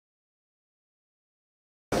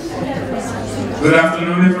Good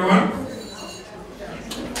afternoon, everyone,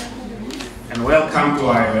 and welcome to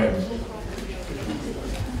IOM.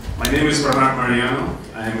 My name is Bernard Mariano.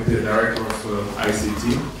 I am the director of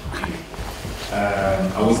ICT.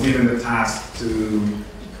 I was given the task to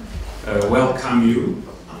welcome you.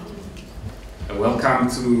 Welcome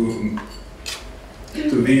to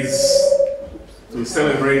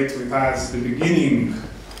celebrate with us the beginning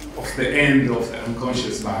of the end of the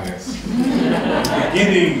unconscious bias. The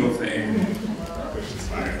beginning of the end of the unconscious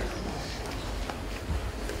bias.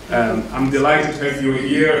 I'm delighted to have you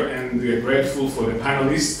here, and we are grateful for the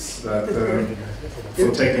panelists that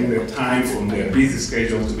for taking the time from their busy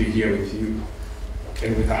schedule to be here with you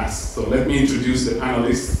and with us. So let me introduce the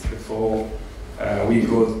panelists before we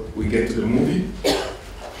get to the movie.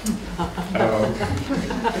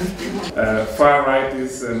 Far right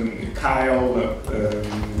is Kyle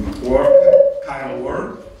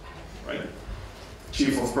Ward, right?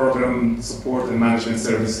 Chief of Program Support and Management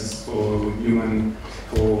Services for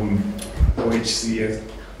OHCS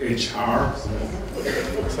HR,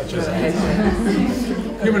 such as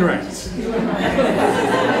human rights. Human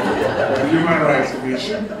Rights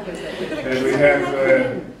Commission. And we have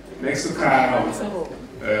next to Kyle,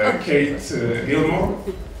 Kate Gilmore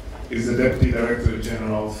is the Deputy Director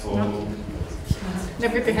General for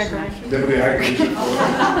Deputy High Commission. Deputy High Commission.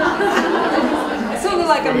 It's sort of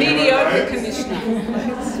like a mediocre commissioner.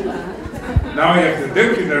 Now we have the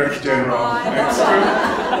Deputy Director General next to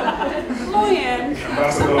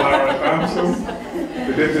Ambassador Lara Thompson,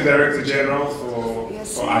 the Deputy Director General for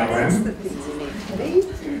IOM.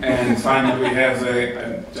 And finally we have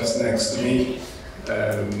just next to me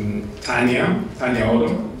Tanya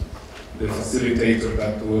Odom, the facilitator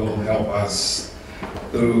that will help us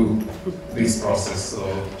through this process.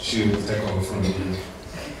 So she will take over from me,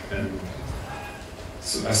 and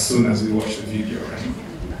so as soon as we watch the video. Right?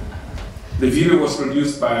 The video was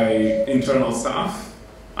produced by internal staff,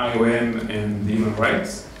 IOM and the human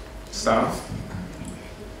rights staff.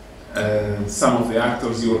 Some of the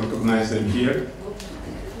actors, you will recognize them here.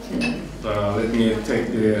 Let me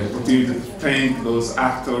take the opportunity to thank those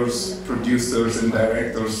actors, producers, and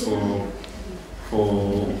directors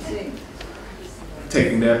for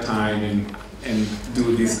taking their time and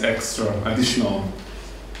do this additional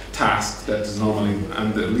task that is normally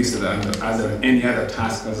listed under any other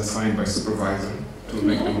task as assigned by supervisor to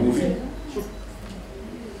make the movie.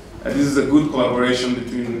 This is a good collaboration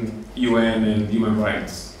between UN and human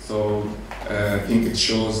rights. So I think it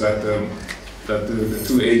shows that the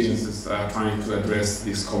two agencies are trying to address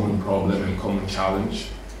this common problem and common challenge.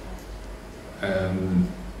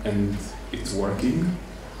 And it's working.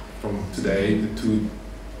 From today, the two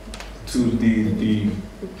DGs,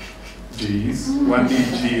 one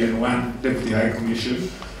DG and one Deputy High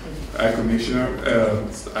Commissioner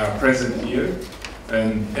are present here.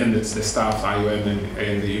 And it's the staff, IOM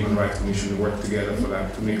and the Human Rights Commission work together for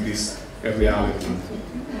that, to make this a reality.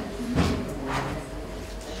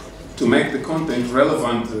 To make the content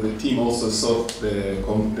relevant, the team also sought the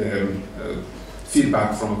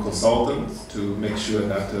feedback from a consultant to make sure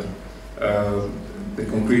that the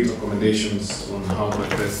concrete recommendations on how to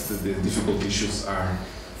address the difficult issues are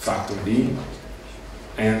factored in.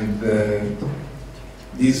 And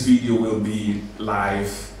this video will be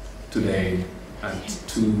live today at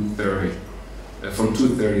 2:30. From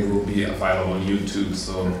 2:30 it will be available on YouTube,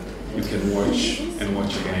 so you can watch and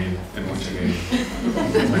watch again and watch again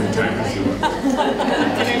as many times as you want.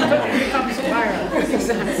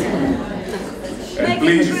 And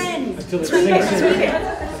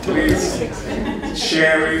please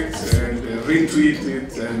share it and retweet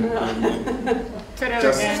it and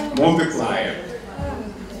just multiply it.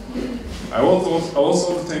 I also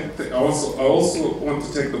want to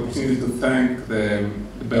take the opportunity to thank the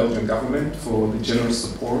Belgian government for the generous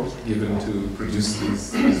support given to produce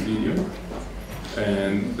this video,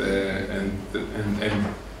 and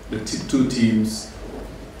the two teams.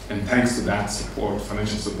 And thanks to that support,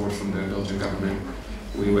 financial support from the Belgian government,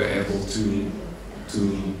 we were able to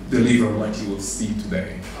deliver what you will see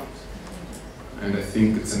today. And I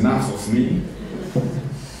think it's enough of me.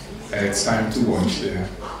 It's time to watch the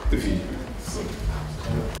video.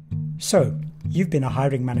 So, you've been a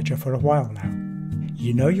hiring manager for a while now.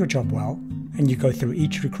 You know your job well, and you go through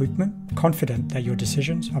each recruitment confident that your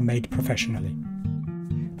decisions are made professionally.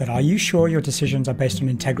 But are you sure your decisions are based on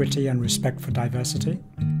integrity and respect for diversity?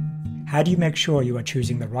 How do you make sure you are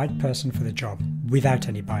choosing the right person for the job without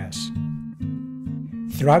any bias?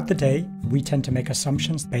 Throughout the day, we tend to make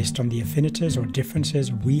assumptions based on the affinities or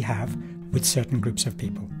differences we have with certain groups of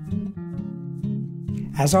people.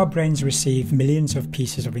 As our brains receive millions of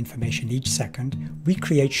pieces of information each second, we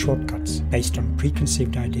create shortcuts based on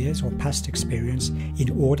preconceived ideas or past experience in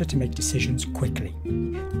order to make decisions quickly.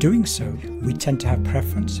 Doing so, we tend to have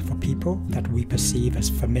preference for people that we perceive as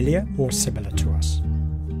familiar or similar to us.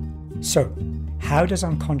 So, how does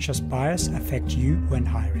unconscious bias affect you when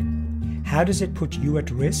hiring? How does it put you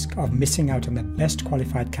at risk of missing out on the best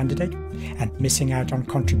qualified candidate and missing out on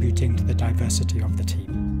contributing to the diversity of the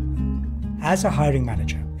team? As a hiring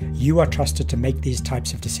manager, you are trusted to make these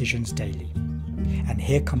types of decisions daily. And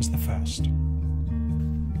here comes the first.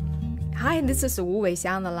 Hi, this is Wu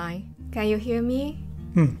Weixia on the line. Can you hear me?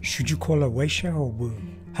 Should you call her Weixia or Wu?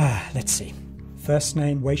 Let's see. First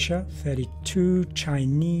name Weixia, 32,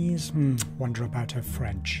 Chinese, wonder about her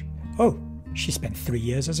French. Oh, she spent 3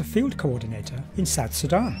 years as a field coordinator in South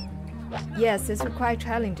Sudan. Yes, it's quite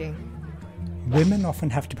challenging. Women often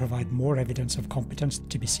have to provide more evidence of competence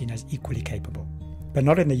to be seen as equally capable. But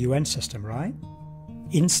not in the UN system, right?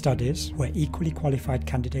 In studies where equally qualified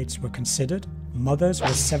candidates were considered, mothers were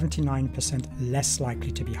 79% less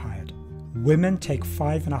likely to be hired. Women take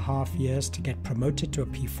 5.5 years to get promoted to a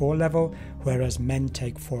P4 level, whereas men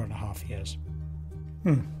take 4.5 years.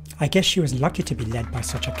 I guess she was lucky to be led by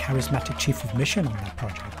such a charismatic chief of mission on that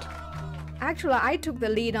project. Actually, I took the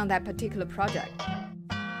lead on that particular project.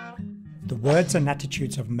 The words and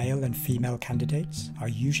attitudes of male and female candidates are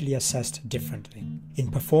usually assessed differently. In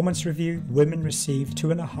performance review, women received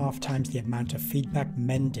 2.5 times the amount of feedback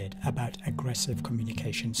men did about aggressive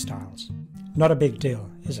communication styles. Not a big deal,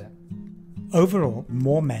 is it? Overall,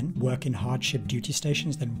 more men work in hardship duty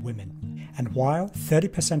stations than women, and while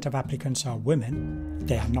 30% of applicants are women,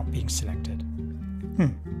 they are not being selected.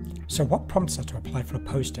 So what prompts her to apply for a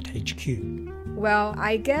post at HQ? Well,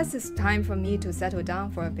 I guess it's time for me to settle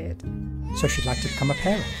down for a bit. So she'd like to become a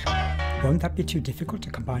parent. Won't that be too difficult to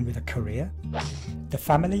combine with a career? The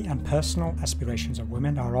family and personal aspirations of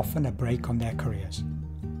women are often a brake on their careers.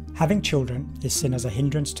 Having children is seen as a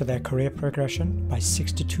hindrance to their career progression by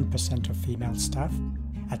 62% of female staff.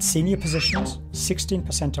 At senior positions,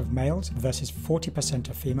 16% of males versus 40%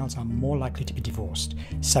 of females are more likely to be divorced,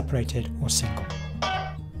 separated, or single.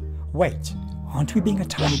 Wait, aren't we being a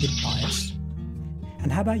tiny bit biased?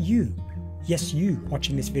 And how about you? Yes, you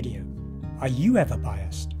watching this video. Are you ever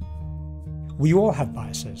biased? We all have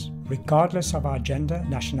biases, regardless of our gender,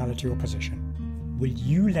 nationality, or position. Will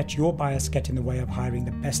you let your bias get in the way of hiring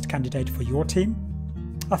the best candidate for your team?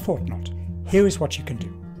 I thought not. Here is what you can do.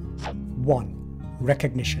 1.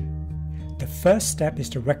 Recognition. The first step is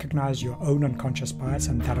to recognize your own unconscious bias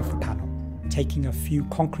and that of the panel, taking a few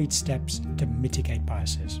concrete steps to mitigate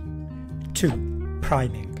biases. 2.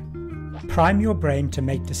 Priming. Prime your brain to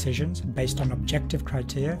make decisions based on objective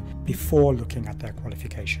criteria before looking at their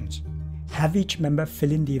qualifications. Have each member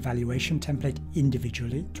fill in the evaluation template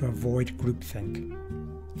individually to avoid groupthink.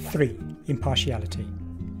 3. Impartiality.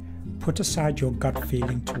 Put aside your gut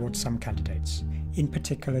feeling towards some candidates, in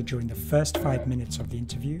particular during the first 5 minutes of the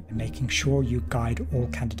interview, making sure you guide all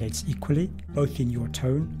candidates equally, both in your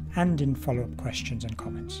tone and in follow-up questions and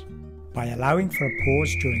comments. By allowing for a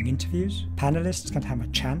pause during interviews, panelists can have a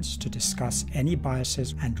chance to discuss any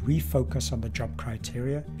biases and refocus on the job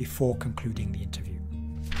criteria before concluding the interview.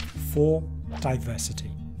 4.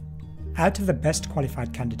 Diversity. Out of the best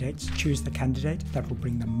qualified candidates, choose the candidate that will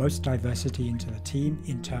bring the most diversity into the team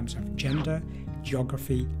in terms of gender,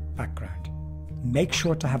 geography, background. Make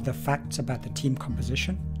sure to have the facts about the team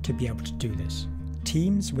composition to be able to do this.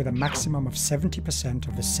 Teams with a maximum of 70%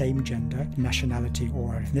 of the same gender, nationality,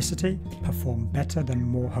 or ethnicity perform better than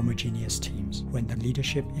more homogeneous teams when the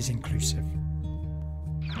leadership is inclusive.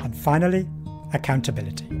 And finally,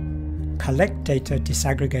 accountability. Collect data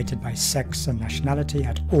disaggregated by sex and nationality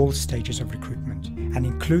at all stages of recruitment and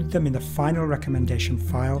include them in the final recommendation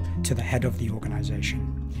file to the head of the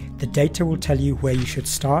organization. The data will tell you where you should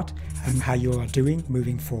start and how you are doing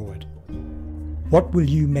moving forward. What will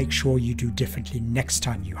you make sure you do differently next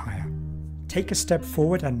time you hire? Take a step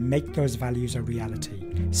forward and make those values a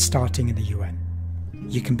reality, starting in the UN.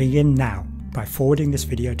 You can begin now by forwarding this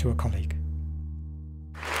video to a colleague.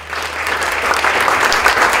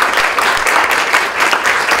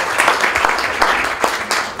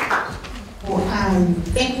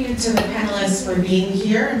 Thank you to the panelists for being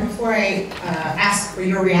here. And before I ask for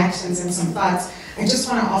your reactions and some thoughts, I just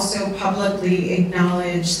want to also publicly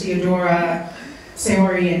acknowledge Theodora,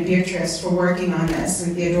 Sayori, and Beatrice for working on this,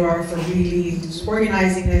 and Theodora for really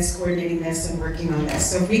organizing this, coordinating this, and working on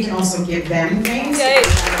this. So if we can also give them thanks. Yay.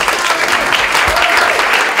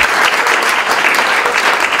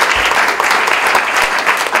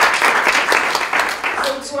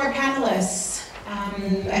 So to our panelists,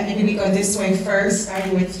 and maybe we go go this way first,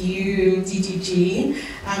 starting with you, DTG.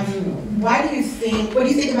 What do you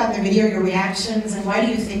think about the video, your reactions, and why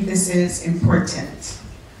do you think this is important?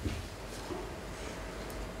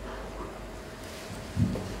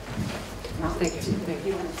 Thank you. Thank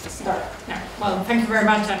you. To start. Yeah. Well, thank you very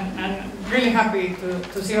much, and really happy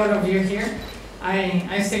to see all of you here.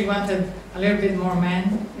 I still wanted a little bit more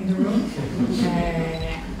men in the room.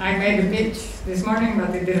 I made a pitch this morning,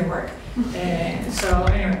 but it didn't work. So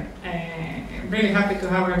anyway, really happy to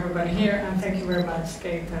have everybody here, and thank you very much,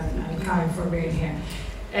 Kate and Kai, for being here.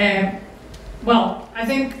 Well, I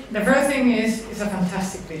think the first thing is it's a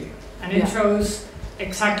fantastic video, and it shows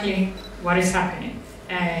exactly what is happening.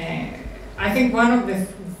 I think one of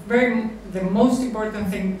the most important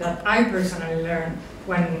thing that I personally learned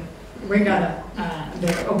when we got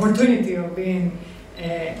the opportunity of being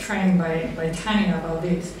trained by Tanya about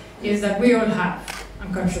this is that we all have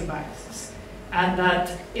unconscious biases, and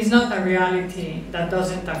that is not a reality that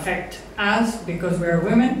doesn't affect us because we're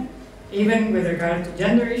women, even with regard to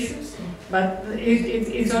gender issues, but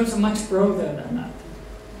it's also much broader than that.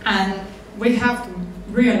 And we have to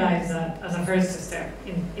realize that as a first step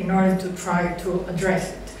in order to try to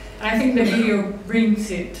address it. And I think the video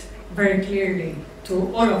brings it very clearly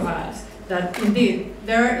to all of us that indeed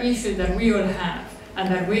there are issues that we all have, and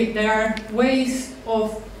that there are ways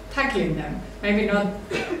of tackling them. Maybe not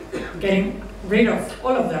getting rid of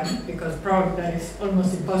all of them, because probably that is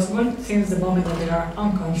almost impossible since the moment that they are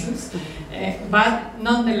unconscious, but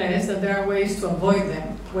nonetheless that there are ways to avoid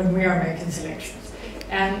them when we are making selections.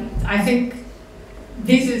 And I think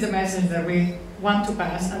this is the message that we want to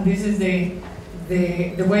pass, and this is the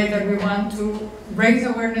way that we want to raise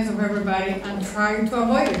awareness of everybody and try to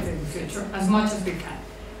avoid it in the future as much as we can.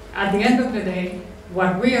 At the end of the day,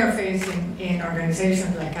 what we are facing in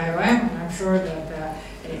organizations like IOM, and I'm sure that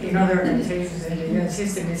in other organizations in the US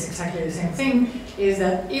system is exactly the same thing, is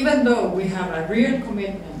that even though we have a real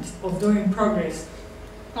commitment of doing progress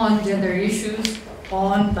on gender issues,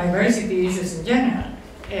 on diversity issues in general,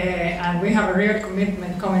 and we have a real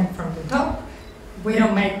commitment coming from the top, we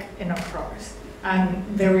don't make enough progress.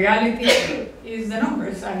 And the reality is the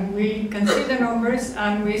numbers, and we can see the numbers,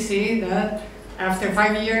 and we see that after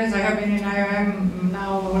 5 years, I have been in IOM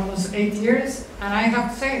now almost 8 years, and I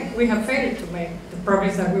have to say, we have failed to make the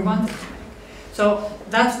progress that we wanted to make. So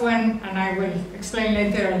that's when, and I will explain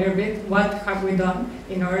later a little bit, what have we done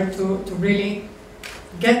in order to really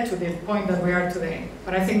get to the point that we are today.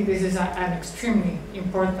 But I think this is an extremely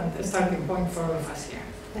important starting point for all of us here.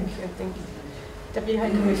 Thank you, thank you. Deputy High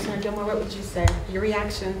Commissioner Gilmore, what would you say? Your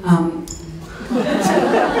reaction? I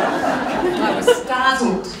was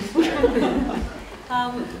startled.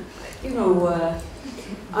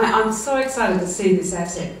 I'm so excited to see this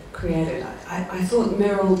asset created. I thought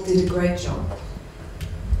Meryl did a great job.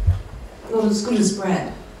 Not as good as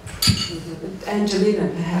Brad. Angelina,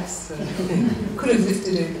 perhaps, could have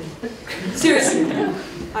lifted it. Seriously,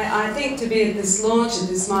 I think to be at this launch at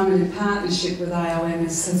this moment in partnership with IOM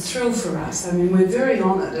is a thrill for us. I mean, we're very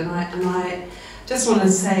honoured, and I just want to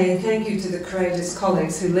say thank you to the courageous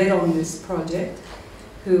colleagues who led on this project,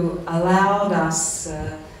 who allowed us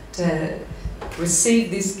to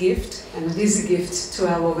receive this gift, and it is a gift to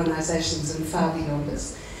our organisations and far beyond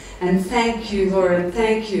us. And thank you, Laura, and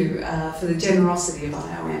thank you for the generosity of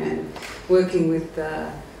IOM and working with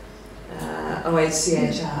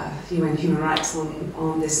OHCHR, UN Human Rights,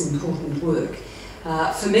 on this important work.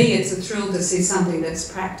 For me, it's a thrill to see something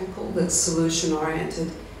that's practical, that's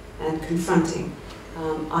solution-oriented and confronting.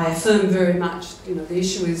 I affirm very much, the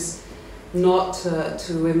issue is not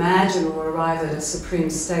to imagine or arrive at a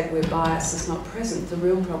supreme state where bias is not present. The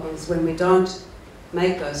real problem is when we don't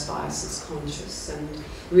make those biases conscious and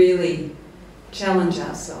really challenge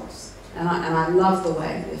ourselves. And I love the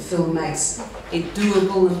way the film makes it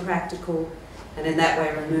doable and practical, and in that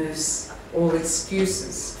way removes all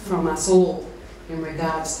excuses from us all in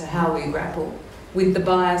regards to how we grapple with the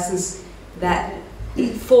biases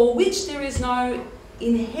for which there is no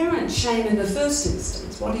inherent shame in the first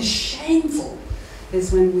instance. What is shameful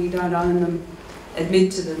is when we don't own them,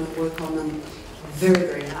 admit to them, and work on them very,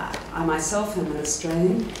 very hard. I myself am an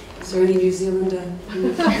Australian. Is there any New Zealander?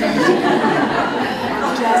 I'm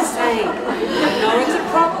just saying. I know it's a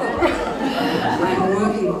problem. I'm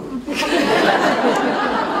working on it.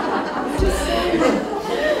 Just saying.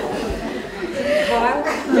 Kyle?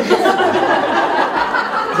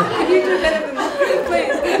 Can you do better than that,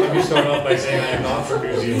 please? Let me start off by saying I am not from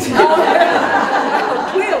New Zealand.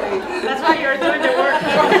 Clearly. That's why you're doing the work.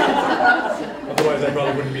 Otherwise, I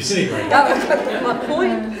probably wouldn't be sitting right now. That was my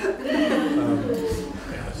point.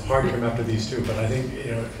 It's hard to come up to these two, but I think,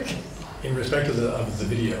 in respect of the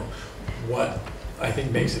video, what I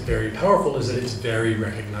think makes it very powerful is that it's very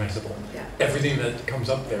recognizable. Yeah. Everything that comes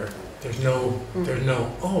up there, there's no,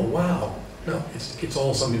 oh wow. No, it's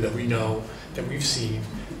all something that we know, that we've seen,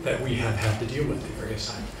 that we have had to deal with at various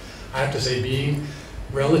times. I have to say, being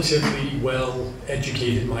relatively well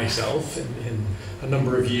educated myself in a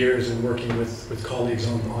number of years and working with colleagues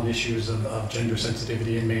on issues of gender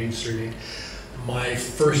sensitivity and mainstreaming, my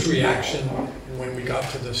first reaction when we got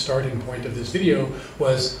to the starting point of this video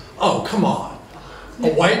was, oh, come on. A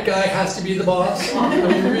white guy has to be the boss? I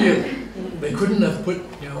mean, really? They couldn't have put,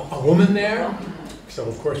 a woman there? So,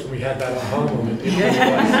 of course, when we had that aha moment, it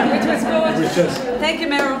was just Thank you,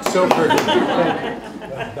 Meryl. so perfect.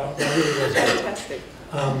 That really was good. Fantastic.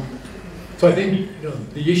 So I think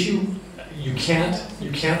the issue, you can't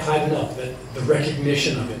hide enough that the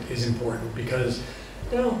recognition of it is important, because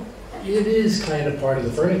it is kind of part of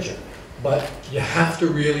the furniture, but you have to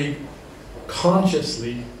really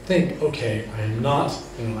consciously think, okay, I'm not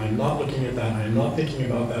looking at that, I'm not thinking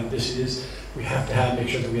about that. We have to make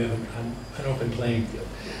sure that we have an open playing field.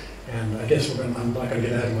 And I guess I'm not going to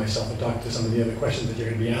get ahead of myself and talk to some of the other questions that you're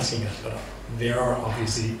going to be asking us, but there are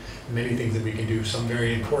obviously many things that we can do, some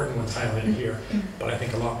very important ones highlighted here, but I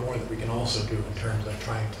think a lot more that we can also do in terms of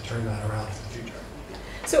trying to turn that around for the future.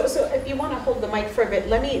 So if you want to hold the mic for a bit,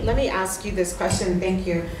 let me ask you this question. Thank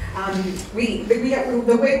you.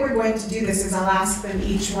 The way we're going to do this is I'll ask them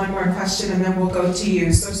each one more question and then we'll go to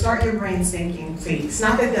you. So start your brains thinking, please.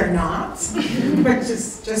 Not that they're not, but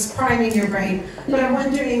just priming your brain. But I'm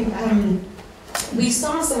wondering, we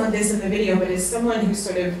saw some of this in the video, but as someone who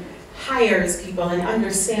sort of hires people and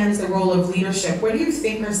understands the role of leadership, what do you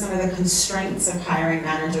think are some of the constraints of hiring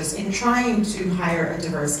managers in trying to hire a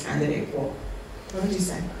diverse candidate pool? What would you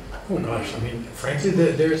say? Oh gosh, I mean, frankly,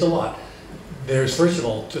 there's a lot. There's, first of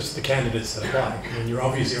all, just the candidates that apply. I mean, you're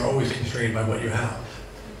obviously always constrained by what you have.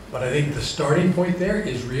 But I think the starting point there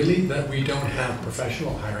is really that we don't have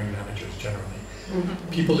professional hiring managers generally. Mm-hmm.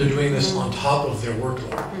 People are doing this on top of their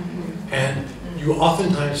workload. Mm-hmm. And you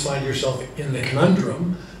oftentimes find yourself in the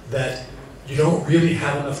conundrum that you don't really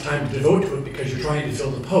have enough time to devote to it because you're trying to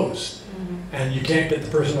fill the post. Mm-hmm. And you can't get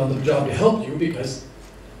the person on the job to help you because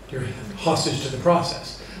you're hostage to the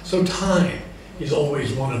process. So time is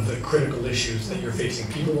always one of the critical issues that you're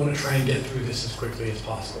facing. People want to try and get through this as quickly as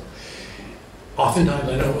possible. Oftentimes,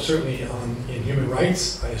 I know certainly in human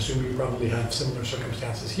rights, I assume you probably have similar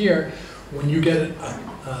circumstances here, when you get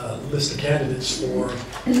a list of candidates for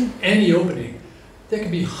any opening, there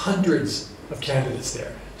can be hundreds of candidates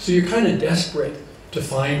there. So you're kind of desperate to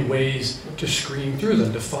find ways to screen through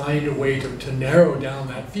them, to find a way to narrow down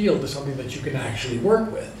that field to something that you can actually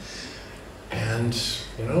work with. And,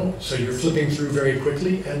 so you're flipping through very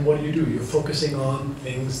quickly, and what do? You're focusing on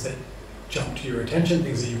things that jump to your attention,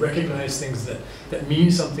 things that you recognize, things that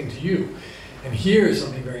mean something to you. And here is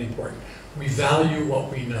something very important. We value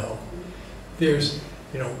what we know.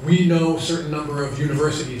 We know a certain number of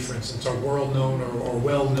universities, for instance, are world known or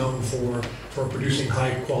well known for producing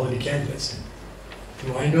high quality candidates.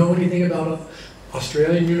 Do I know anything about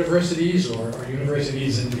Australian universities or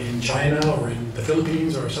universities in China or in the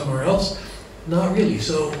Philippines or somewhere else? Not really.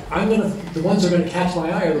 So the ones that are going to catch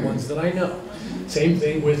my eye are the ones that I know. Same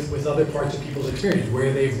thing with other parts of people's experience,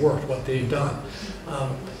 where they've worked, what they've done.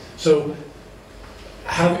 So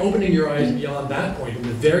opening your eyes beyond that point in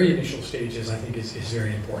the very initial stages, I think, is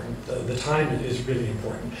very important. The time is really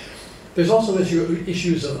important. There's also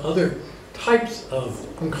issues of other types of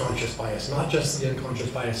unconscious bias, not just the unconscious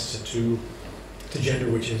bias to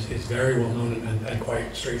gender, which is very well known and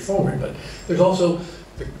quite straightforward, but there's also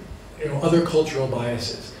other cultural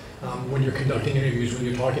biases. When you're conducting interviews, when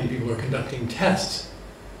you're talking to people or conducting tests,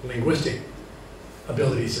 linguistic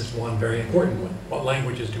abilities is one very important one. What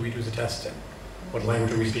languages do we do the tests in? What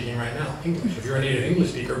language are we speaking right now? English. If you're a native English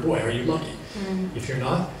speaker, boy, are you lucky. Mm-hmm. If you're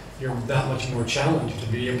not, you're that much more challenged to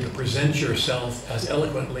be able to present yourself as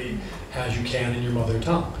eloquently as you can in your mother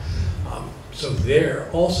tongue. So there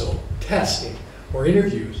also, testing or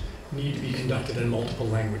interviews need to be conducted in multiple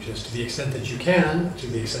languages to the extent that you can, to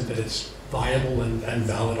the extent that it's viable and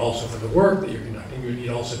valid also for the work that you're conducting. You need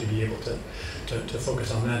also to be able to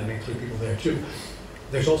focus on that and include people there too.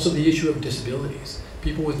 There's also the issue of disabilities.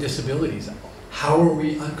 People with disabilities, how are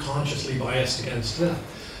we unconsciously biased against them?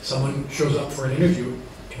 Someone shows up for an interview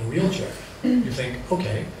in a wheelchair. You think,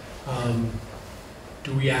 okay,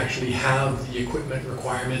 do we actually have the equipment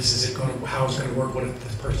requirements? How is it going to work? What if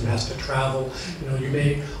this person has to travel? You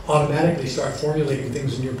may automatically start formulating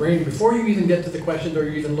things in your brain before you even get to the questions or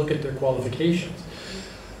you even look at their qualifications.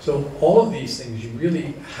 So all of these things you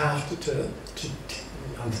really have to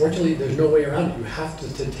unfortunately, there's no way around it. You have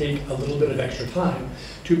to take a little bit of extra time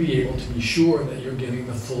to be able to be sure that you're giving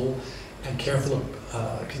the full and careful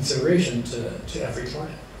consideration to every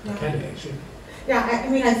client, candidate. Yeah, I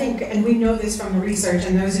mean, I think, and we know this from the research,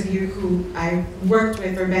 and those of you who I worked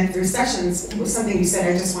with or been through sessions, was something you said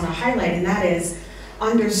I just want to highlight, and that is,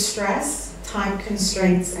 under stress, time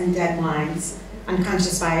constraints, and deadlines,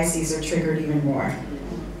 unconscious biases are triggered even more.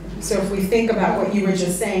 So if we think about what you were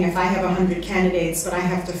just saying, if I have 100 candidates, but I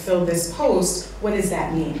have to fill this post, what does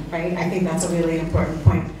that mean, right? I think that's a really important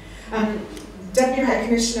point. Deputy High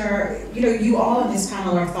Commissioner, you all on this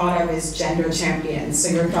panel are thought of as gender champions. So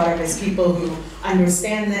you're thought of as people who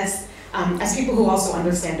understand this, as people who also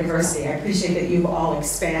understand diversity. I appreciate that you've all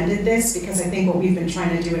expanded this, because I think what we've been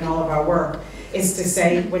trying to do in all of our work is to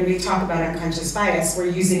say, when we talk about unconscious bias, we're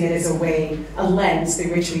using it as a lens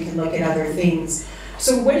through which we can look at other things.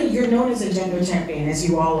 So you're known as a gender champion, as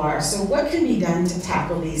you all are. So what can be done to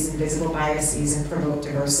tackle these invisible biases and promote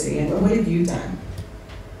diversity? And what have you done?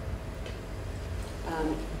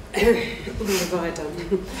 What have I done?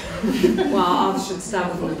 Well, I should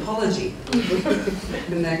start with an apology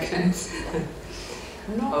in that case.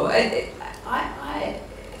 No,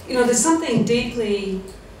 there's something deeply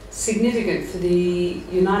significant for the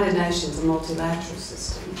United Nations and multilateral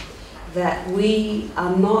system, that we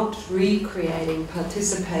are not recreating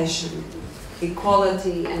participation,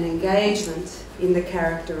 equality and engagement in the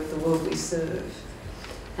character of the world we serve.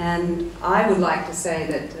 And I would like to say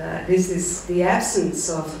that this is the absence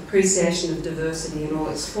of appreciation of diversity in all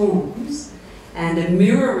its forms, and a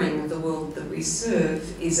mirroring of the world that we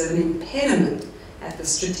serve is an impediment at the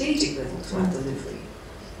strategic level to our delivery.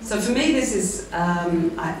 So for me, this is,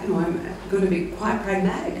 I'm going to be quite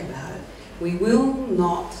pragmatic about it. We will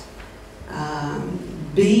not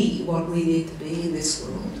be what we need to be in this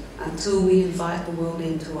world until we invite the world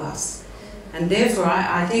into us. And therefore,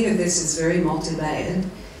 I think of this as very multi-layered.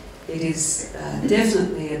 It is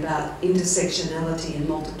definitely about intersectionality and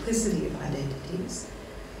multiplicity of identities,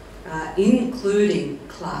 including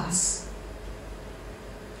class.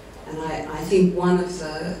 And I think one of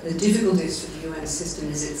the difficulties for the UN system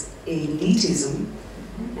is its elitism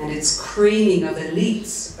and its creaming of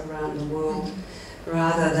elites around the world,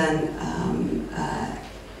 rather than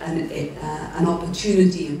an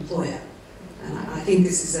opportunity employer. And I think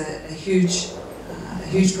this is a huge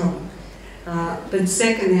problem. But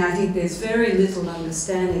secondly, I think there's very little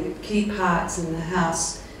understanding at key parts in the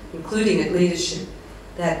House, including at leadership,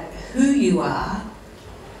 that who you are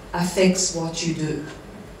affects what you do.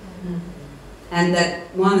 And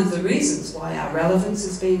that one of the reasons why our relevance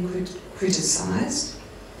is being criticised,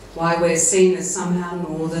 why we're seen as somehow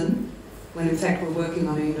northern, when in fact we're working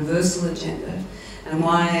on a universal agenda, and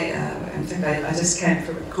why, in fact, I just came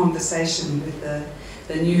from a conversation with the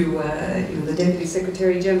new, the Deputy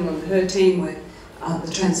Secretary General and her team with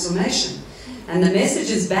the transformation. And the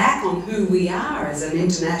messages back on who we are as an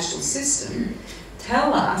international system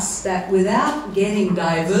tell us that without getting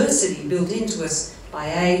diversity built into us by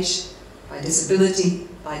age, by disability,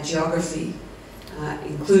 by geography,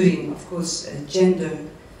 including, of course, gender,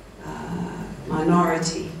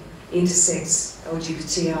 minority, intersex,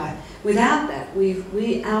 LGBTI, without that,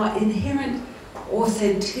 our inherent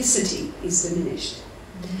authenticity is diminished.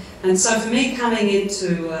 And so for me, coming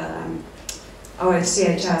into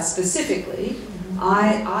OHCHR specifically,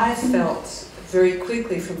 I felt very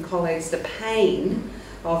quickly from colleagues the pain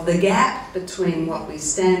of the gap between what we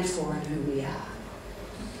stand for and who we are.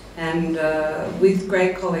 And with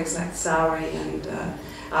great colleagues like Sari and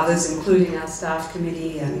others, including our staff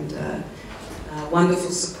committee, and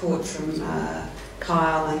wonderful support from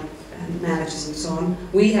Kyle and managers and so on,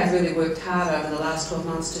 we have really worked hard over the last 12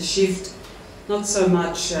 months to shift not so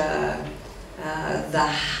much the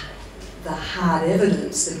hard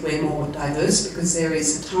evidence that we're more diverse, because there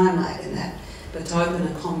is a time lag in that, but to open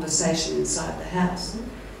a conversation inside the House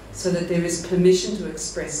so that there is permission to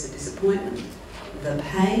express the disappointment, the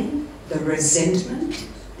pain, the resentment,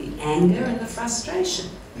 the anger and the frustration.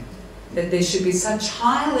 That there should be such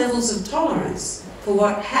high levels of tolerance for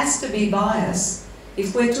what has to be bias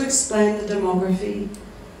if we're to explain the demography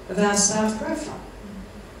of our staff profile.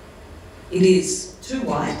 It is too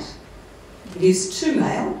white, it is too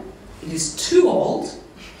male, it is too old.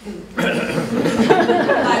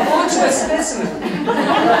 I brought you a specimen.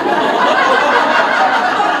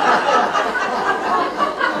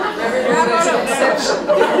 There's an exception.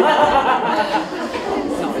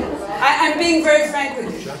 I'm being very frank with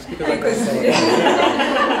you, because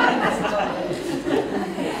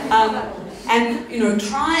and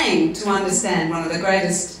trying to understand, one of the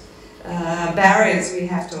greatest barriers we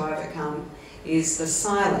have to overcome is the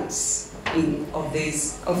silence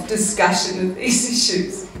of discussion of these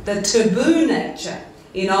issues. The taboo nature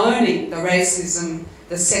in owning the racism,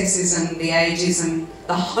 the sexism, the ageism,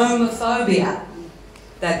 the homophobia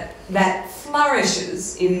that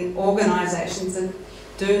flourishes in organisations that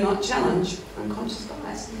do not challenge unconscious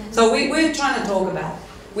bias. So we're trying to talk about it.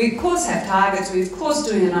 We of course have targets, we're of course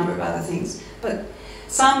doing a number of other things, but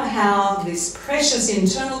somehow this precious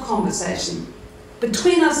internal conversation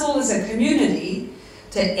between us all as a community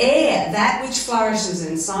to air that which flourishes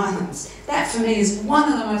in silence, that for me is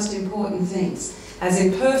one of the most important things. As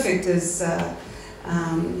imperfect as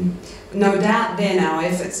no doubt then our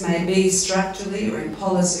efforts may be structurally or in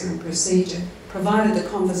policy or in procedure, provided the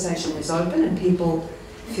conversation is open and people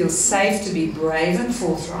feel safe to be brave and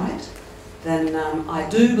forthright, then I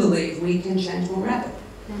do believe we can change more rapidly.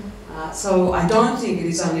 So I don't think it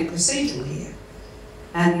is only procedural here.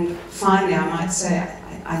 And finally, I might say,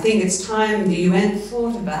 I think it's time the UN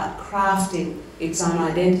thought about crafting its own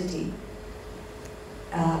identity.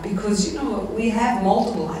 Because, you know, we have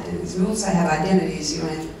multiple identities. We also have identity as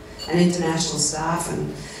UN and international staff,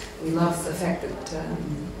 and we love the fact that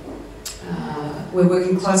we're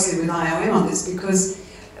working closely with IOM on this, because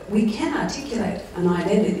we can articulate an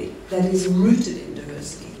identity that is rooted in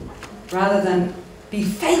diversity, rather than be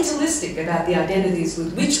fatalistic about the identities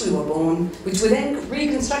with which we were born, which were then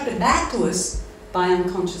reconstructed back to us by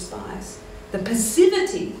unconscious bias. The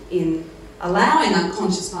passivity in allowing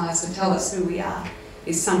unconscious bias to tell us who we are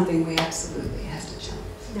is something we absolutely have to challenge.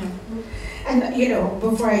 Yeah. And, you know,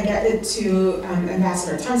 before I get it to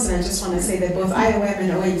Ambassador Thompson, I just want to say that both IOM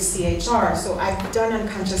and OHCHR, so I've done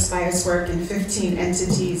unconscious bias work in 15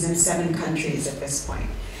 entities in 7 countries at this point.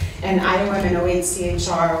 And IOM and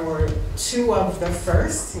OHCHR were 2 of the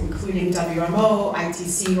first, including WMO,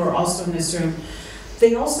 ITC, who are also in this room.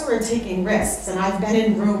 They also are taking risks, and I've been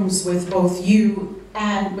in rooms with both you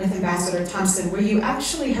and with Ambassador Thompson where you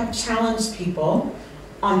actually have challenged people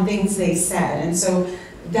on things they said. And so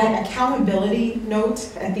that accountability note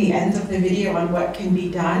at the end of the video on what can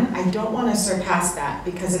be done, I don't want to surpass that,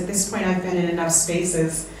 because at this point I've been in enough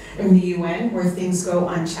spaces in the UN where things go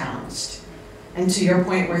unchallenged. And to your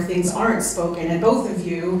point, where things aren't spoken, and both of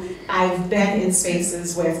you, I've been in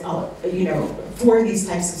spaces with, you know, for these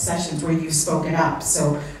types of sessions where you've spoken up.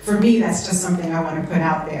 So for me, that's just something I want to put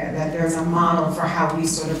out there, that there's a model for how we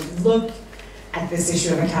sort of look at this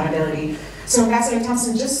issue of accountability. So Ambassador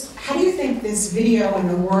Thompson, just how do you think this video and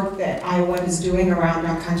the work that IOM is doing around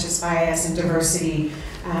unconscious bias and diversity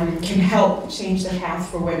can help change the path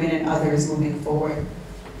for women and others moving forward?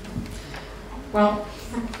 Well,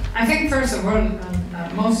 I think first of all,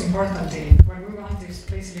 and most importantly, what we want is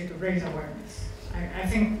basically to raise awareness. I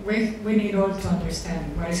think we need all to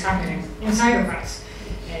understand what is happening inside of us.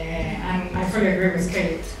 And I fully agree with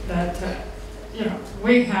Kate that, you know,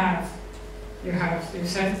 you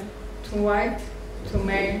said, too white, too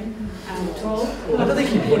male, and too old. What do they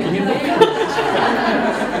keep looking at me?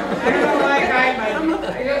 I don't know why, guy, but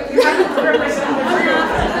you have to represent the group.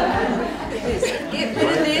 Get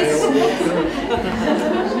rid of this.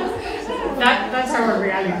 That's our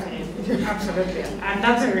reality, absolutely. And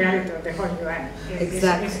that's the reality of the whole UN.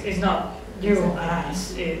 Exactly. It's not you and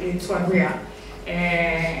us, it's what we are.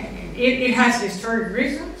 It has historic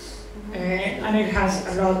reasons, and it has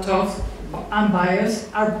a lot of unbiased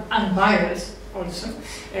also,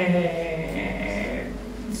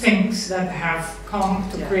 things that have come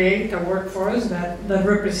to create a workforce that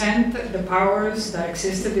represent the powers that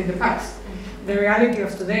existed in the past. The reality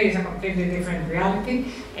of today is a completely different reality,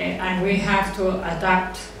 and we have to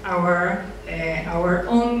adapt our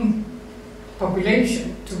own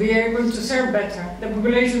population to be able to serve better the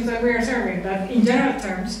populations that we are serving, that in general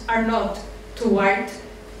terms are not too white,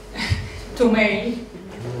 too male,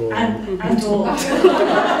 and too old,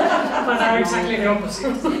 but are exactly the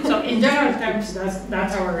opposite. So in general terms,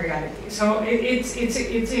 that's our reality. So it's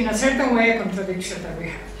in a certain way a contradiction that we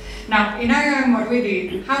have. Now, in IOM, what we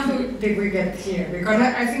did, how did we get here? Because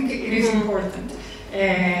I think it is important.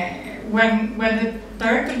 When the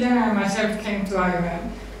Director General and myself came to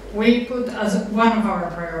IOM, we put as one of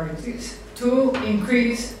our priorities to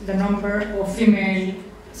increase the number of female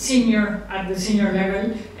at the senior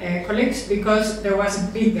level colleagues, because there was a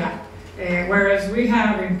big gap. Whereas we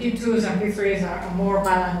have in P2s and P3s a more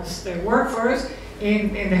balanced workforce,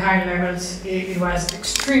 in the higher levels it was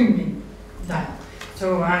extremely down.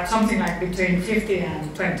 So something like between 50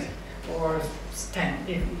 and 20, or 10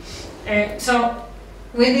 even. So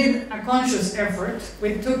we did a conscious effort.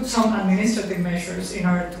 We took some administrative measures in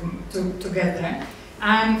order to get there.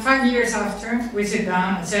 And 5 years after, we sit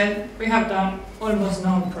down and said, we have done almost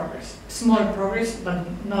no progress. Small progress, but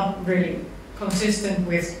not really consistent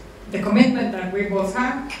with the commitment that we both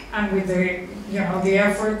have and with the, the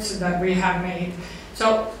efforts that we have made.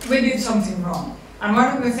 So we did something wrong. And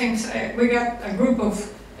one of the things, we got a group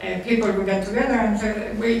of people, we got together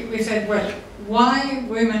and we said, well, why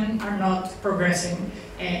women are not progressing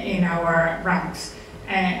in our ranks?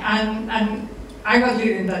 And I was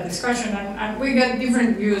leading that discussion, and we got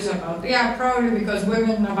different views about, yeah, probably because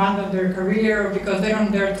women abandon their career, or because they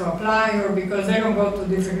don't dare to apply, or because they don't go to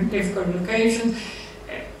difficult locations.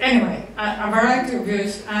 Anyway, a variety of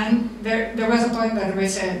views, and there was a point that we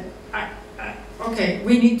said, okay,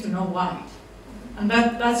 we need to know why. And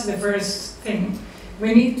that's the first thing.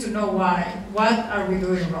 We need to know why. What are we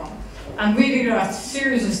doing wrong? And we did a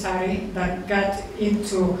serious study that got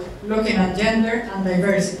into looking at gender and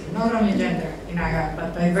diversity, not only gender in IGAP,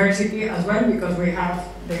 but diversity as well, because we have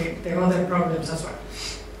the other problems as well.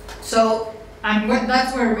 So, and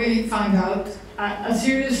that's where we found out a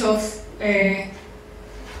series of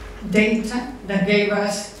data that gave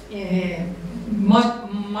us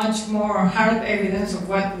much more hard evidence of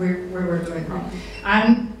what we were doing wrong.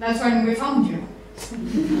 And that's when we found you.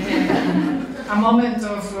 A moment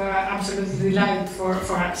of absolute delight for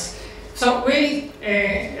us. So we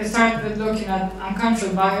started looking at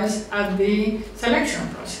unconscious bias at the selection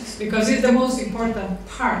process, because it's the most important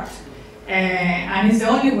part, and it's the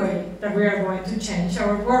only way that we are going to change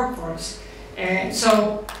our workforce.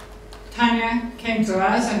 So Tanya came to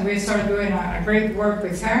us and we started doing a great work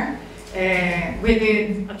with her. We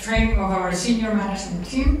did a training of our senior management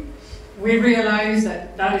team. We realized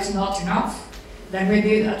that that is not enough. Then we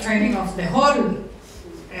did a training of the whole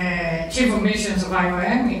chief of missions of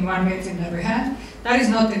IOM in one meeting that we had. That is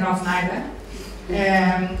not enough neither.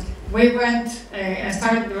 We went and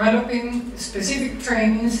started developing specific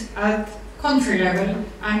trainings at country level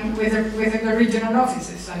and within the regional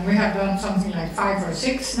offices. And we have done something like 5 or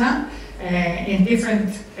 6 now in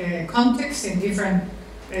different contexts, in different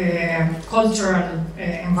cultural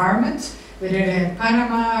environments. We did it in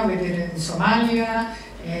Panama, we did it in Somalia,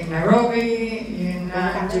 in Nairobi, in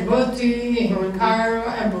Djibouti, in Cairo,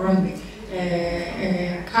 and Burundi.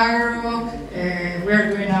 Cairo, we're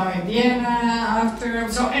doing now in Vienna after.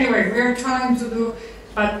 So anyway, we're trying to do,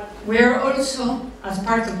 but we're also, as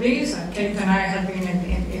part of this, and Kate and I have been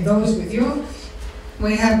in those with you,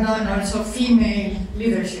 we have done also female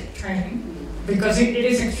leadership training, because it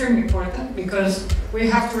is extremely important, because we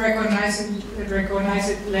have to recognize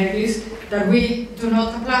it, ladies, that we do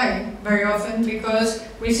not apply very often, because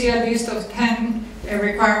we see a list of 10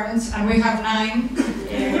 requirements and we have 9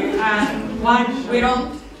 and 1 we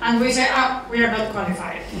don't, and we say, we are not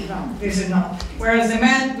qualified. No, this is not. Whereas the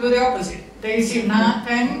men do the opposite. They see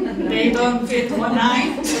 10, they don't fit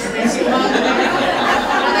 9, they see 1, and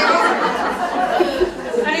they go for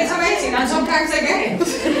it. And it's amazing, and sometimes they get it.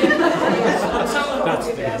 So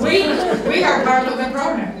we are part of the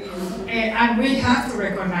problem. And we have to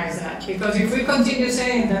recognize that, because if we continue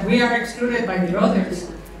saying that we are excluded by the others,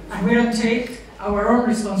 and we don't take our own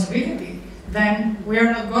responsibility, then we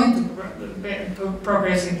are not going to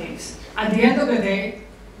progress in this. At the end of the day,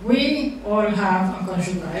 we all have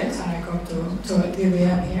unconscious bias, and I come to the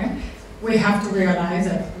end here. We have to realize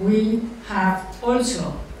that we have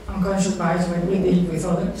also unconscious bias when we deal with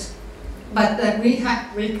others, but that we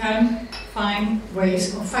can find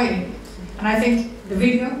ways of fighting it. And I think the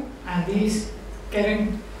video and these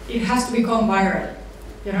it has to become viral.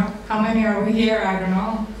 You know, how many are we here? I don't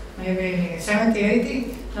know, maybe 70,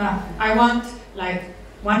 80? No, I want like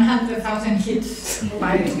 100,000 hits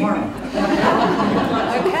by tomorrow.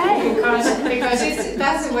 Okay. Because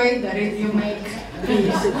that's the way that you make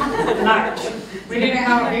these large. We didn't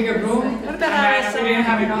have a bigger room, we didn't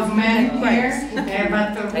have enough men here,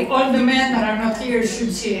 but all the men that are not here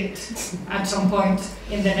should see it at some point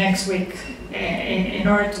in the next week in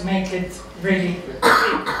order to make it really big.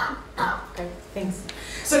 Okay, thanks.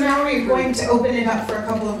 So now we're going to open it up for a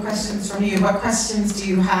couple of questions from you. What questions do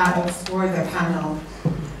you have for the panel?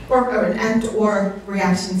 Or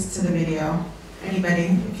reactions to the video?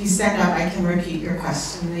 Anybody? If you stand up, I can repeat your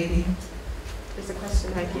question, maybe. There's a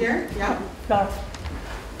question right here. Yeah.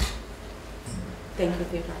 Thank you,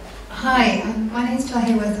 Theodore. Hi, my name is Claire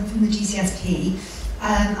Hayworth. I'm from the GCSP,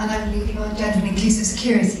 and I'm leading on gender and inclusive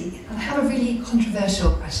security. And I have a really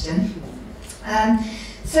controversial question.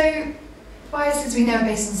 So, biases we know are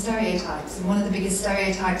based on stereotypes, and one of the biggest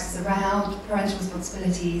stereotypes is around parental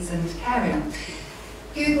responsibilities and caring.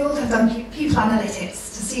 Google have done people analytics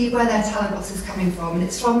to see where their talent loss is coming from, and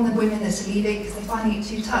it's from the women that are leaving because they're finding it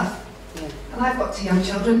too tough. Yeah. And I've got 2 young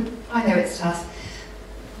children, I know it's tough.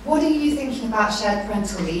 What are you thinking about shared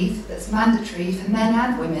parental leave that's mandatory for men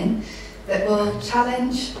and women that will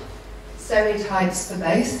challenge stereotypes for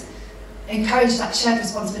both, encourage that shared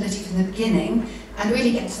responsibility from the beginning and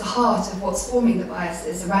really get to the heart of what's forming the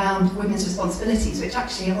biases around women's responsibilities, which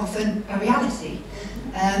actually are often a reality.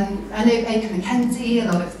 I know Baker McKenzie, a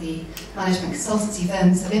lot of the management consultancy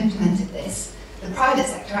firms have implemented this. The private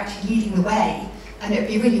sector actually leading the way, and it would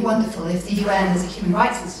be really wonderful if the UN as a human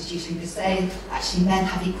rights institution could say, actually men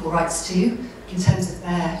have equal rights too, in terms of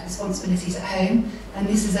their responsibilities at home. And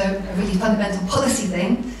this is a really fundamental policy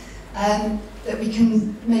thing that we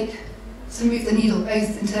can make to move the needle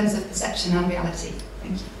both in terms of perception and reality.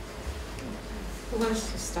 Thank you. Who wants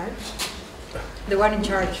to start? The one in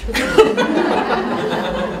charge. Oh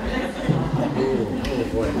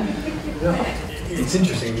boy. Yeah, it's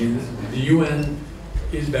interesting. I mean, the UN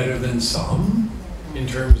is better than some in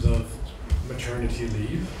terms of maternity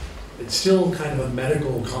leave. It's still kind of a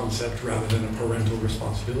medical concept rather than a parental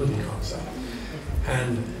responsibility concept.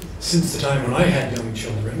 And since the time when I had young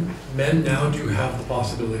children, men now do have the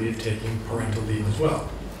possibility of taking parental leave as well.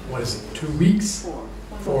 What is it, 2 weeks?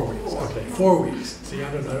 4 weeks, okay, 4 weeks. See,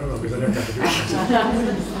 I don't know, because I never got to do it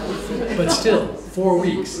myself. But still, 4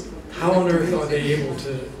 weeks. How on earth are they able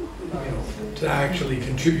to, to actually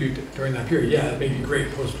contribute during that period? Yeah, it may be great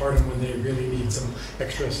postpartum when they really need some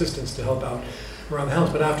extra assistance to help out around the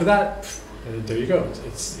house. But after that, there you go.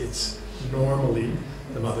 It's normally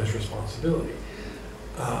the mother's responsibility.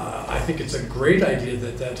 I think it's a great idea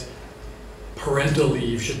that parental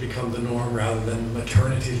leave should become the norm rather than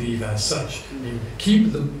maternity leave as such. I mean,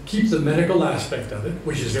 keep the medical aspect of it,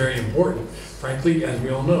 which is very important. Frankly, as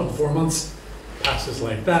we all know, 4 months passes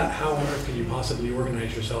like that. How on earth can you possibly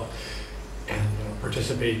organize yourself and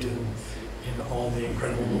participate in all the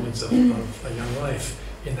incredible moments of a young life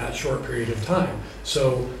in that short period of time?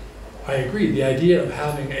 So I agree, the idea of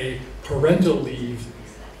having a parental leave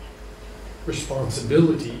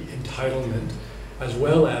responsibility, entitlement, as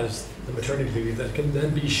well as the maternity leave that can then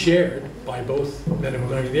be shared by both men and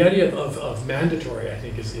women. I mean, the idea of mandatory, I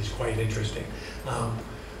think, is quite interesting.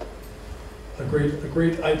 A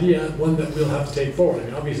great idea, one that we'll have to take forward. I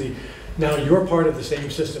mean, obviously, now you're part of the same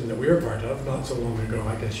system that we're part of. Not so long ago,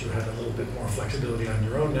 I guess you had a little bit more flexibility on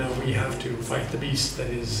your own. Now we have to fight the beast that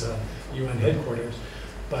is UN headquarters.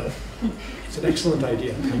 But it's an excellent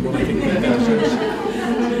idea. And when I think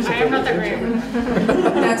I am not agreeing.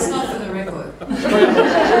 That's not for the record. No,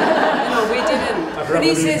 we didn't. When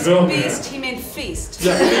he says beast, he meant feast.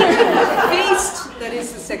 Yeah. Feast, that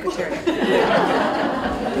is the secretary.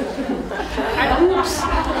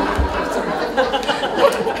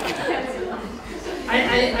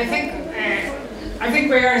 I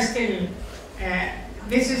think we are still.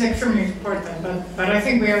 This is extremely important, but I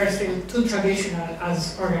think we are still too traditional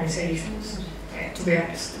as organizations, to be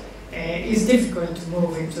honest. It's difficult to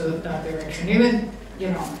move into that direction. Even,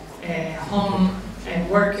 home and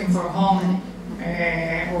working for home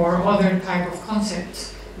or other type of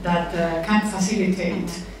concepts that can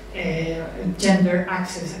facilitate gender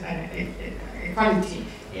access and equality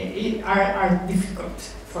are difficult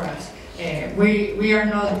for us. We are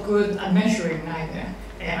not good at measuring either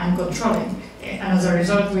and controlling. And as a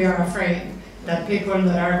result, we are afraid that people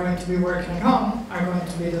that are going to be working at home are going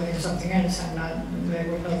to be doing something else and they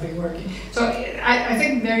will not be working. So I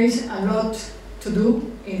think there is a lot to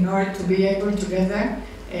do in order to be able to get there.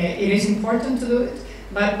 It is important to do it,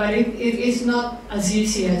 but it is not as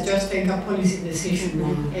easy as just take a policy decision.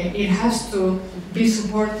 Mm-hmm. It has to be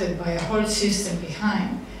supported by a whole system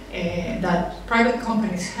behind that private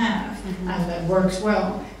companies have, mm-hmm. and that works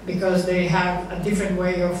well because they have a different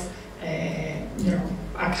way of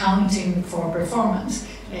accounting for performance,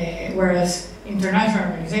 whereas international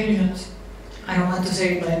organizations, I don't want to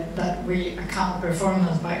say that we account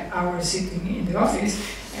performance by hours sitting in the office,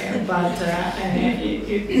 but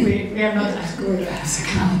we are not as good as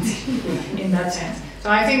accounting in that sense. So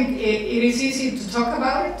I think it is easy to talk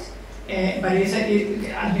about it, but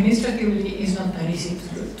administratively it's not that easy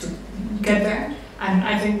to get there, and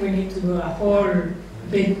I think we need to do a whole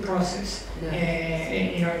big process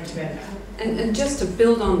in order to get that. And just to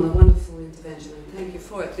build on the wonderful intervention, and thank you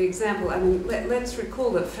for it, the example, I mean, let's recall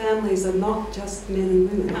that families are not just men and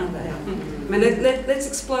women, are they? I mean, let's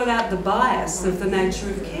explode out the bias of the nature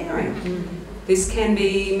of caring. This can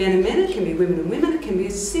be men and men, it can be women and women, it can be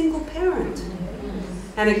a single parent.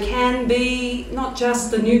 And it can be not just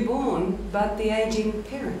the newborn, but the aging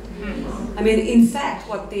parent. I mean, in fact,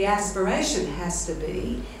 what the aspiration has to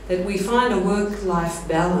be, that we find a work-life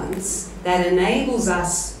balance that enables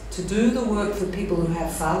us to do the work for people who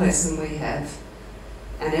have far less than we have.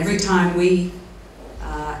 And every time we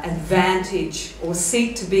advantage or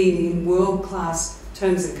seek to be in world-class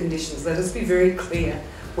terms and conditions. Let us be very clear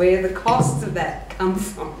where the costs of that come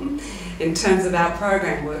from in terms of our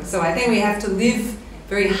program work. So I think we have to live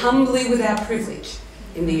very humbly with our privilege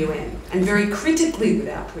in the UN and very critically with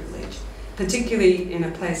our privilege, particularly in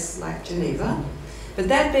a place like Geneva. But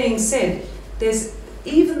that being said, there's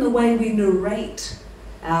even the way we narrate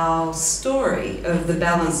our story of the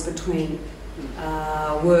balance between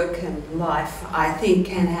work and life, I think,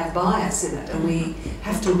 can have bias in it, and we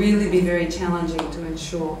have to really be very challenging to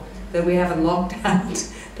ensure that we haven't locked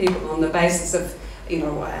out people on the basis of,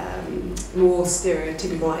 more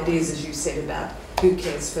stereotypical ideas, as you said, about who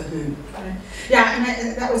cares for whom. Yeah,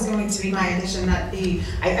 and that was going to be my addition, that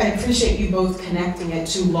I appreciate you both connecting it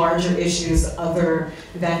to larger issues other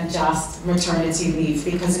than just maternity leave,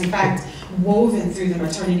 because in fact, woven through the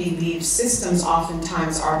maternity leave systems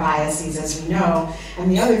oftentimes are biases, as we know. And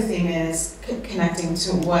the other thing is connecting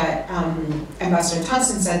to what Ambassador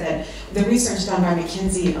Thompson said, that the research done by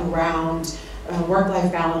McKinsey around work-life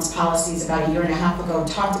balance policies about 1.5 years ago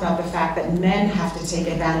talked about the fact that men have to take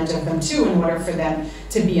advantage of them too in order for them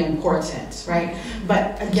to be important, right?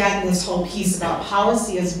 But again, this whole piece about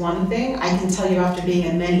policy is one thing. I can tell you, after being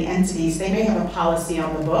in many entities, they may have a policy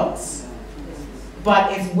on the books,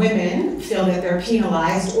 but if women feel that they're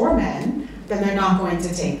penalized, or men, then they're not going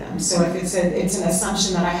to take them. So if it's an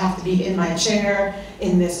assumption that I have to be in my chair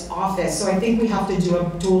in this office. So I think we have to do a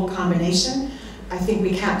dual combination. I think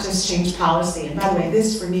we can't just change policy. And by the way,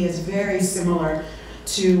 this for me is very similar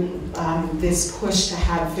to this push to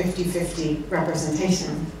have 50-50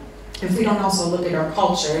 representation. If we don't also look at our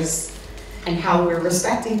cultures and how we're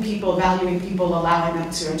respecting people, valuing people, allowing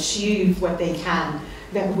them to achieve what they can,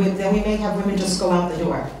 then we may have women just go out the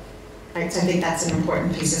door. Right? So I think that's an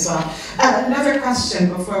important piece as well. Another question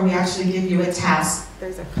before we actually give you a task.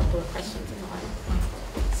 There's a couple of questions in the line.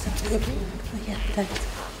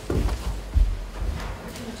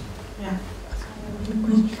 Yeah.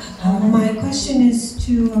 My question is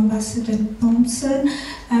to Ambassador Thompson.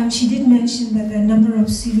 She did mention that a number of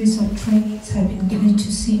series of trainings have been given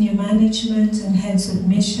to senior management and heads of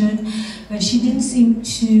mission, but she didn't seem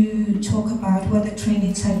to talk about whether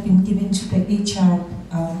trainings have been given to the HR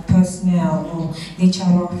personnel or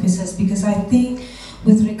HR officers, because I think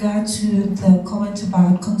with regard to the comment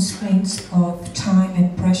about constraints of time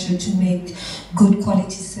and pressure to make good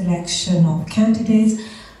quality selection of candidates,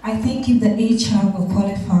 I think if the HR were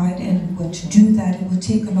qualified and were to do that, it would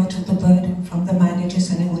take a lot of the burden from the managers,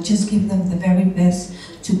 and it would just give them the very best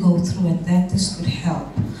to go through, and then this could help.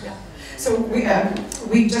 Yeah. So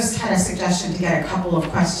we just had a suggestion to get a couple of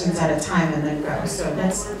questions at a time and then go. So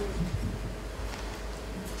let's.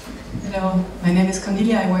 Hello, my name is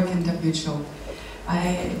Cornelia. I work in WHO. I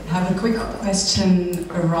have a quick question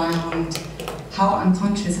around how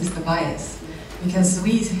unconscious is the bias? Because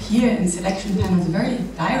we hear in selection panels very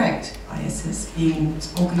direct biases being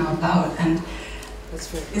spoken out loud, and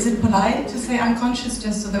is it polite to say unconscious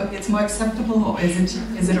just so that it's more acceptable, or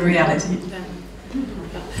is it a reality?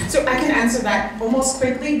 So I can answer that almost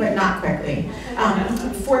quickly, but not quickly.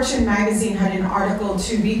 Fortune magazine had an article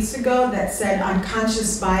 2 weeks ago that said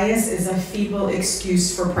unconscious bias is a feeble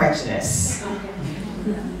excuse for prejudice.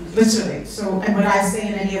 Literally. So, and what I say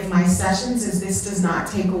in any of my sessions is this does not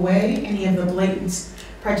take away any of the blatant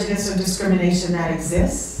prejudice or discrimination that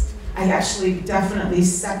exists. I actually definitely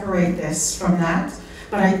separate this from that,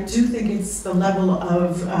 but I do think it's the level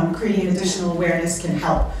of creating additional awareness can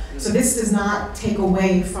help. So this does not take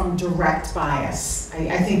away from direct bias.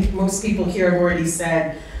 I think most people here have already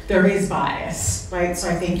said there is bias, right? So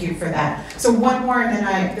I thank you for that. So one more, and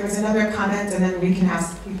then there was another comment, and then we can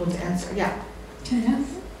ask people to answer. Yeah.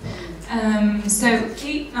 So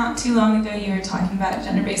Kate, not too long ago you were talking about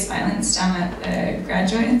gender-based violence down at the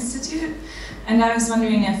Graduate Institute, and I was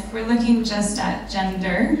wondering if we're looking just at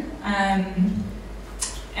gender, and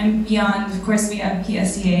beyond, of course we have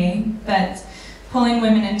PSEA, but pulling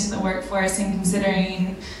women into the workforce and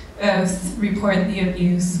considering both Report the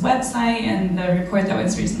Abuse website and the report that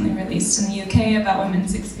was recently released in the UK about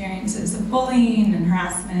women's experiences of bullying and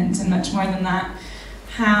harassment and much more than that.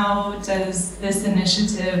 How does this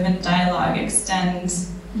initiative and dialogue extend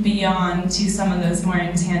beyond to some of those more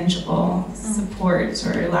intangible supports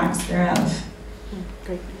or lacks thereof?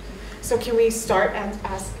 Great. So can we start and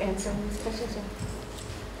answer these questions?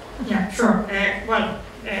 Yeah, sure.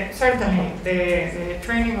 Certainly the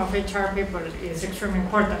training of HR people is extremely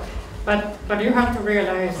important, but you have to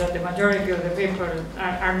realize that the majority of the people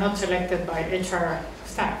are not selected by HR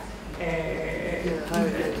staff.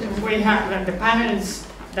 We have the panels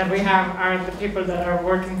that we have are the people that are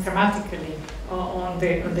working thematically on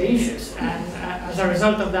the issues, and as a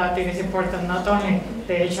result of that, it is important not only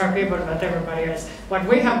the HR people but everybody else. What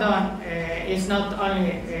we have done is not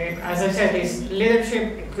only, as I said, is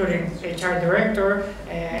leadership, including HR director,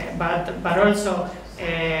 but also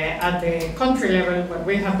at the country level. What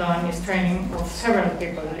we have done is training of several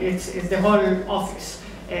people. It's the whole office,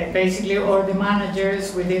 basically, or the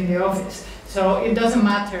managers within the office. So it doesn't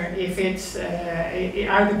matter if it's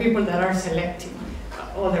are the people that are selecting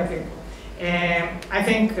other people. I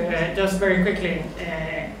think, just very quickly,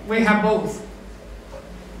 we have both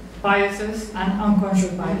biases and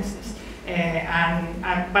unconscious biases.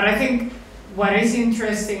 But I think what is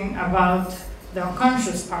interesting about the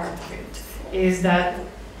unconscious part of it is that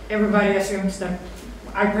everybody assumes that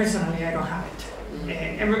I don't have it.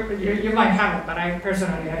 You might have it, but I don't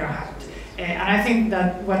have it. And I think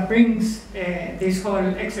that what brings this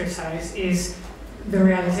whole exercise is the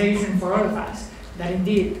realization for all of us that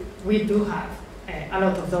indeed we do have a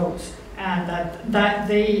lot of those, and that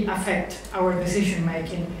they affect our decision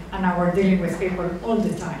making and our dealing with people all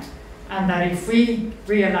the time. And that if we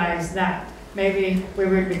realize that, maybe we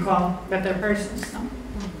will become better persons. No?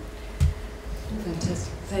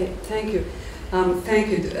 Fantastic. Thank you. Thank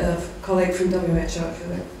you, colleague from WHO, for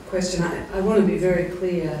the question. I want to be very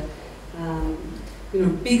clear.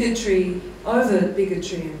 Bigotry, overt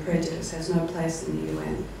bigotry and prejudice has no place in the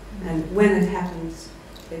UN. And when it happens,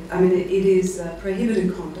 it is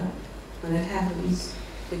prohibited conduct. When it happens,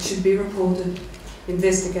 it should be reported,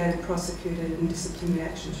 investigated, prosecuted, and disciplinary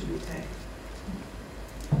action should be taken.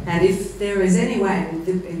 And if there is any way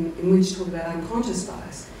in which talk about unconscious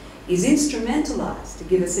bias is instrumentalized to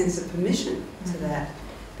give a sense of permission to that,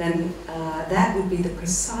 then that would be the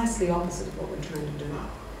precisely opposite of what we're trying to do.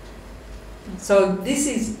 So this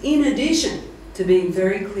is in addition to being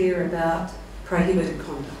very clear about prohibited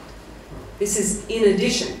conduct. This is in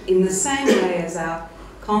addition, in the same way as our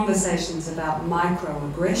conversations about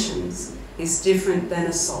microaggressions is different than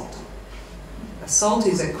assault. Assault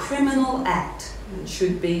is a criminal act and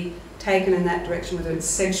should be taken in that direction, whether it's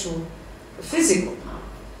sexual or physical,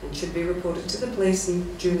 and should be reported to the police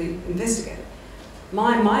and duly investigated.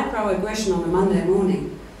 My microaggression on a Monday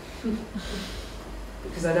morning,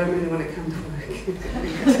 because I don't really want to come to work.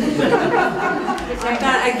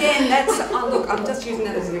 Again, look, I'm just using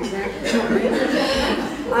that as an example.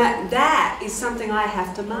 That is something I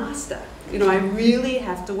have to master. I really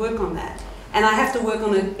have to work on that. And I have to work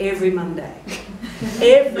on it every Monday.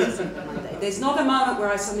 Every single Monday. There's not a moment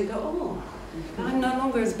where I suddenly go, oh, I'm no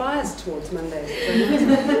longer as biased towards Mondays.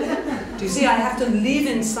 Do you see, I have to live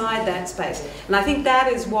inside that space. And I think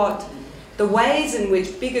that is what the ways in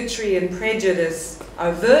which bigotry and prejudice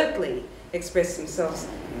overtly express themselves,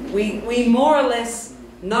 we more or less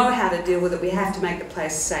know how to deal with it. We have to make the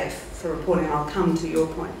place safe for reporting. I'll come to your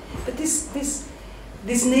point. But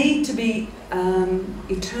this need to be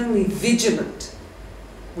eternally vigilant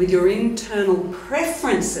with your internal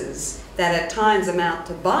preferences that at times amount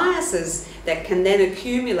to biases that can then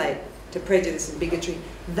accumulate to prejudice and bigotry,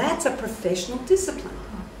 that's a professional discipline.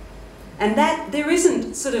 And that there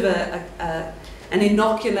isn't sort of an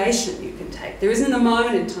inoculation you can take. There isn't a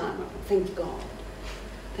moment in time, thank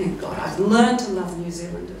God, I've learned to love New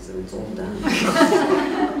Zealanders and it's all done.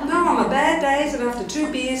 No, on my bad days and after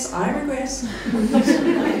 2 beers, I regress.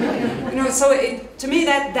 So to me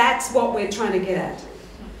that's what we're trying to get at.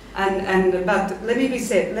 But let me be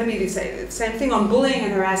said, same thing on bullying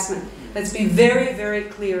and harassment. Let's be very, very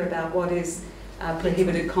clear about what is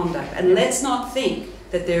prohibited conduct. And let's not think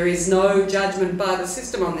that there is no judgment by the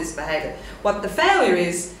system on this behaviour. What the failure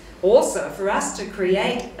is also for us to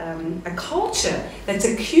create a culture that's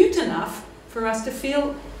acute enough for us to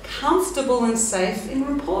feel comfortable and safe in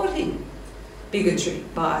reporting bigotry,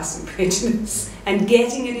 bias and prejudice and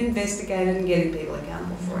getting it investigated and getting people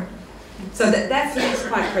accountable for it. So that for me is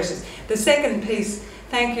quite precious. The second piece,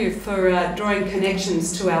 thank you for drawing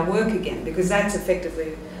connections to our work again, because that's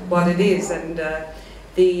effectively what it is. And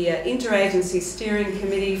the Interagency Steering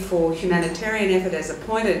Committee for Humanitarian Effort has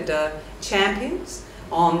appointed champions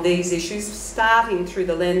on these issues, starting through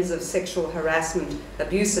the lens of sexual harassment,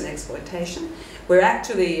 abuse and exploitation. We're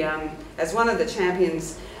actually, as one of the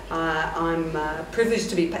champions, I'm privileged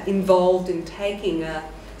to be involved in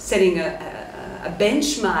setting a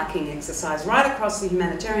benchmarking exercise right across the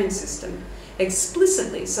humanitarian system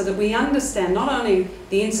explicitly, so that we understand not only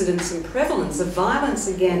the incidence and prevalence of violence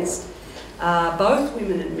against both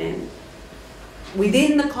women and men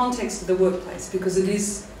within the context of the workplace, because it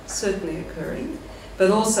is certainly occurring, but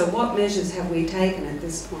also what measures have we taken at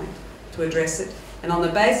this point to address it. And on the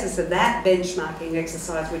basis of that benchmarking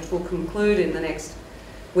exercise, which will conclude in the next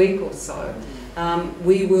week or so,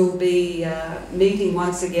 we will be meeting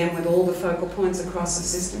once again with all the focal points across the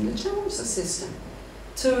system to challenge the system,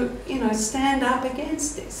 to stand up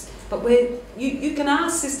against this. But you can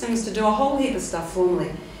ask systems to do a whole heap of stuff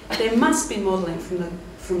formally, but there must be modelling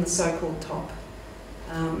from the so-called top.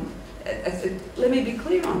 Let me be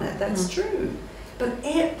clear on that. That's true. But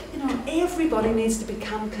everybody needs to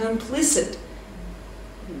become complicit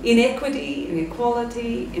in equity, in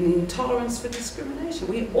equality, in intolerance for discrimination.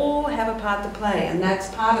 We all have a part to play, and that's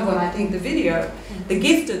part of what I think the video, the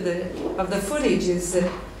gift of the footage is that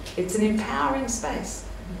it's an empowering space.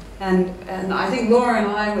 And I think Laura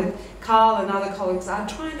and I, with Carl and other colleagues, are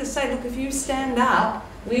trying to say, look, if you stand up,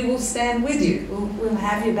 we will stand with you. We'll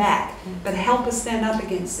have your back. But help us stand up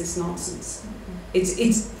against this nonsense. It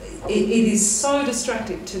is so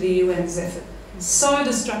destructive to the UN's effort. So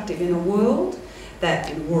destructive in a world where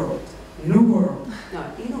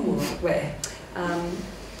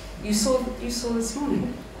you saw this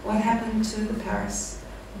morning what happened to the Paris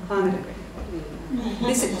Climate Agreement.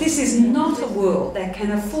 This is not a world that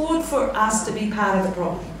can afford for us to be part of the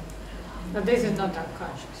problem. But this is not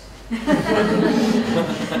unconscious.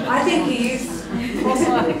 I think he is.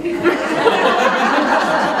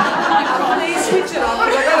 Please switch it off,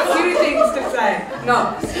 because I've got a few things to say.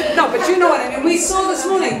 No, but you know what I mean. We saw this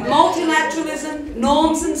morning, multilateralism,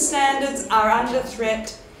 norms and standards are under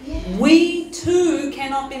threat. We too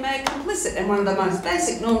cannot be made complicit. And one of the most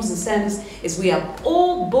basic norms and standards is we are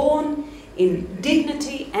all born in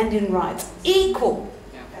dignity and in rights. Equal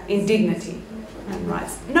in dignity and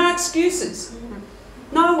rights. No excuses.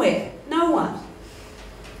 Nowhere. No one.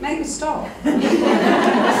 Make me stop. Anyway,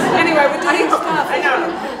 we're doing stuff. I know.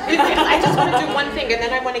 I just want to do one thing, and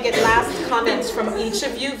then I want to get last comments from each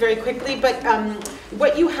of you very quickly. But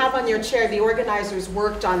what you have on your chair, the organizers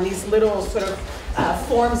worked on these little sort of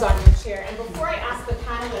forms on your chair. And before I ask the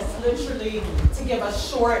panelists literally to give a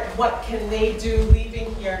short what can they do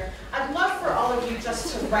leaving here, I'd love for all of you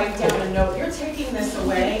just to write down a note. You're taking this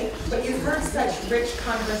away, but you've heard such rich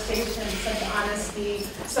conversation, such honesty,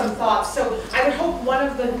 some thoughts. So I would hope one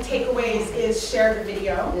of the takeaways is share the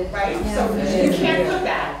video, right? So you can't put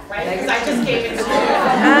that, right? Because I just gave it to you.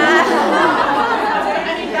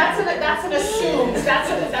 I mean, that's an assumed,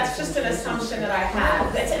 that's just an assumption that I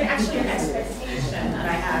have. That's actually an expectation that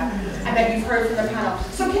I have and that you've heard from the panel.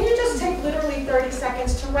 So can you just take literally 30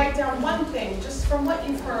 seconds to write down one thing, just from what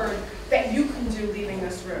you've heard, that you can do leaving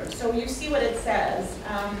this room? So you see what it says.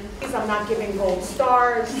 I'm not giving gold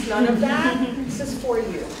stars, none of that. This is for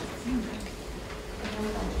you.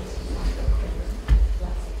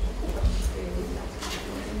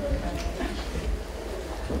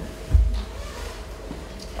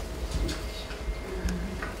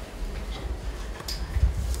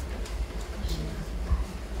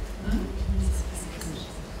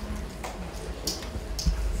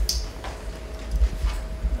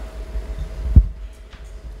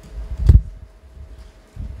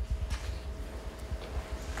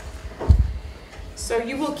 So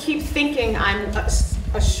you will keep thinking, I'm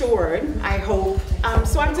assured, I hope.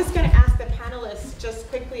 So I'm just going to ask the panelists just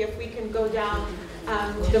quickly if we can go down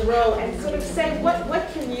the row and sort of say,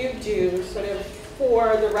 what can you do sort of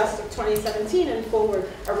for the rest of 2017 and forward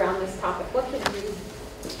around this topic? What can you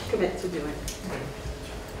commit to doing?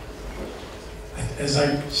 As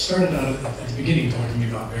I started out at the beginning talking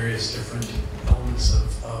about various different elements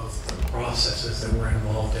of the processes that we're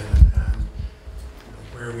involved in and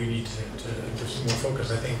where we need to do some more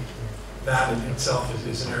focus, I think that in itself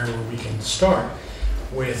is an area where we can start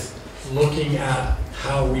with looking at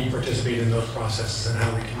how we participate in those processes and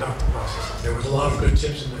how we conduct the processes. There was a lot of good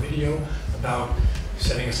tips in the video about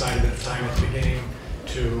setting aside a bit of time at the beginning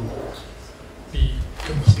to be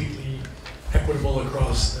completely equitable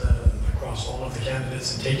across all of the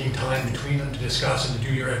candidates and taking time between them to discuss and to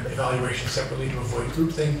do your evaluation separately to avoid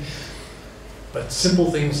groupthink. But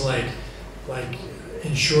simple things like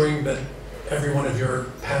ensuring that every one of your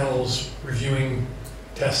panels, reviewing,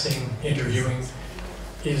 testing, interviewing,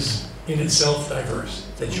 is in itself diverse,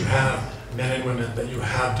 that you have men and women, that you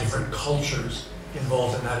have different cultures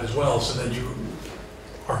involved in that as well, so that you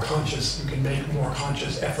are conscious, you can make more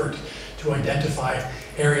conscious effort to identify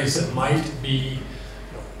areas that might be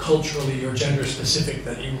culturally or gender specific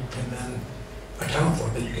that you can then account for,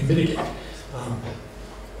 that you can mitigate.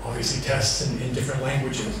 Obviously tests in different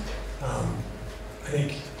languages. I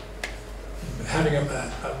think having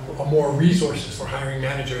a more resources for hiring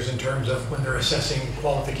managers in terms of when they're assessing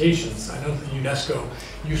qualifications. I know that UNESCO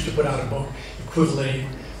used to put out a book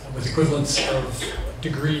with equivalents of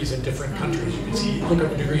degrees in different countries. You can see, look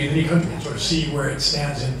up a degree in any country and sort of see where it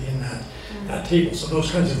stands in that table. So those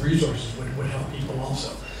kinds of resources would help people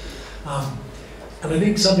also. And I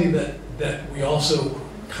think something that we also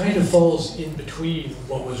kind of falls in between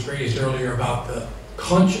what was raised earlier about the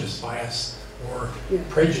conscious bias or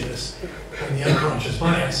prejudice and the unconscious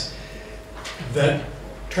bias that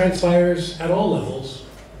transpires at all levels,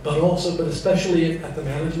 but especially at the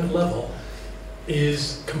management level,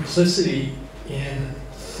 is complicity in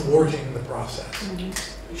thwarting the process.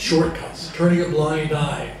 Shortcuts, turning a blind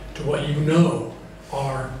eye to what you know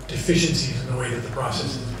are deficiencies in the way that the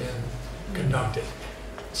process has been conducted.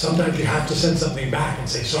 Sometimes you have to send something back and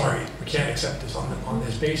say, sorry, we can't accept this on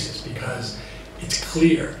this basis because it's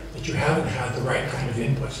clear that you haven't had the right kind of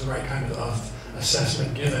inputs, the right kind of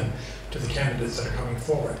assessment given to the candidates that are coming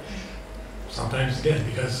forward. Sometimes, again,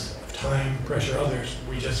 because of time, pressure, others,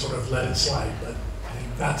 we just sort of let it slide. But I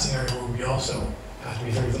think that's an area where we also have to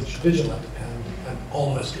be very vigilant and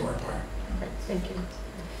all of us do our part. Okay, thank you.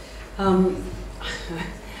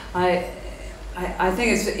 I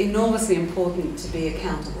think it's enormously important to be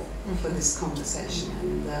accountable for this conversation,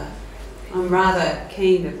 and I'm rather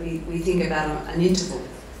keen that we think about an interval,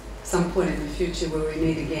 some point in the future where we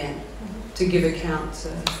meet again to give account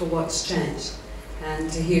for what's changed, and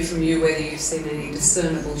to hear from you whether you've seen any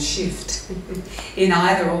discernible shift in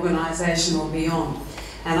either organisation or beyond.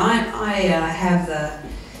 And I have the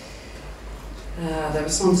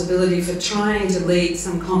responsibility for trying to lead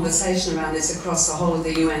some conversation around this across the whole of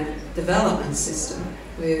the UN development system.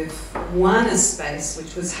 We've won a space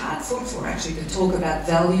which was hard fought for, actually, to talk about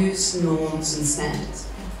values, norms and standards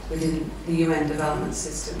within the UN development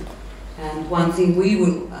system. And one thing we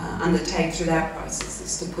will undertake through that process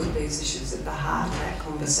is to put these issues at the heart of that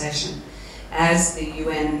conversation as the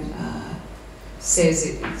UN says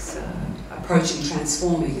it is approaching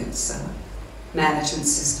transforming its management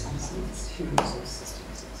systems and its human resource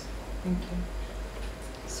systems. Thank you.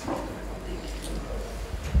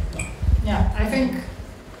 Yeah, I think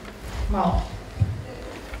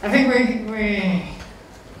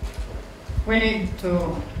we need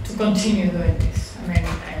to continue doing this. I mean,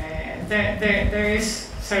 there is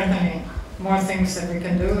certainly more things that we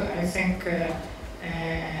can do. I think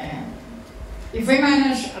if we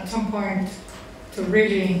manage at some point to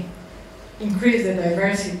really increase the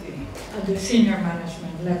diversity at the senior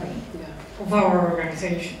management level of our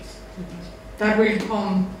organizations, that will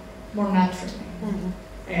come more naturally.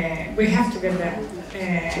 We have to get there,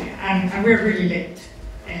 and we're really late,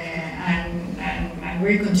 and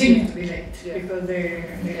we continue to be late because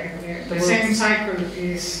the same cycle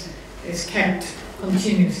is kept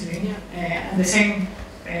continuously, and the same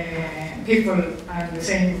people and the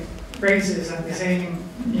same races and the same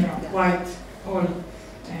white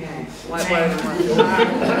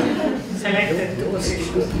selected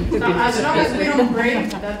positions. So as long as we don't break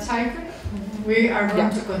that cycle, we are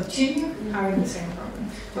going to continue having the same problem.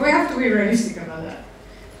 So we have to be realistic about that.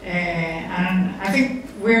 And I think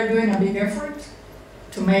we're doing a big effort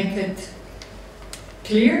to make it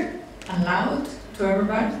clear and loud to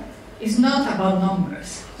everybody. It's not about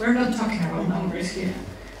numbers. We're not talking about numbers here.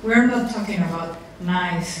 We're not talking about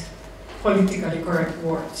nice, politically correct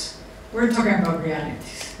words. We're talking about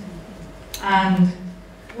realities. And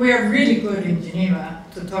we are really good in Geneva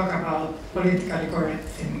to talk about politically correct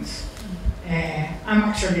things. I'm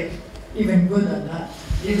actually even good at that,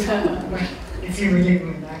 if you believe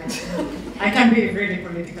me that. I can be really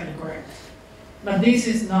politically correct. But this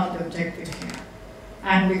is not the objective here.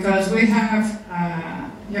 And because we have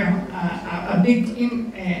a big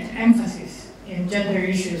emphasis in gender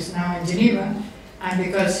issues now in Geneva, and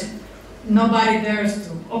because nobody dares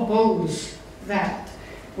to oppose that,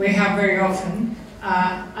 we have very often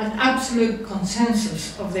an absolute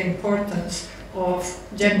consensus of the importance of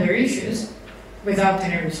gender issues without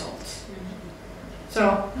any results.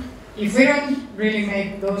 So if we don't really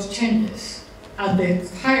make those changes at the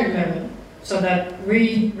higher level so that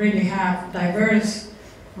we really have diverse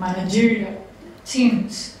managerial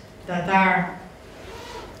teams that are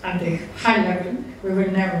at the high level, we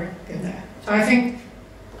will never get there. So I think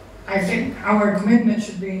our commitment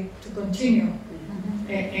should be to continue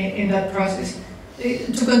in that process.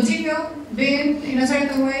 To continue being, in a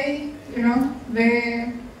certain way,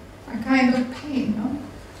 a kind of pain,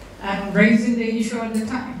 and raising the issue all the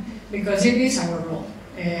time, because it is our role.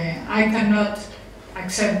 I cannot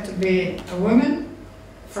accept to be a woman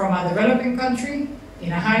from a developing country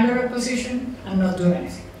in a high-level position and not do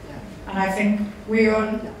anything. And I think we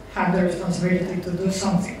all have the responsibility to do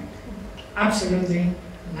something, absolutely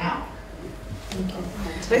now.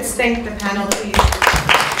 Let's thank the panel, please.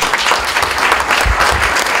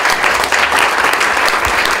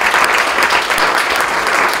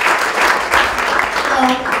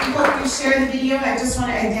 Before we share the video, I just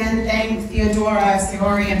want to again thank the Theodora,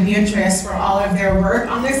 Sayori, and Beatrice for all of their work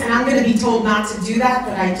on this, and I'm going to be told not to do that,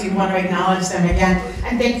 but I do want to acknowledge them again,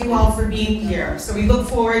 and thank you all for being here. So we look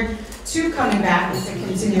forward to coming back and to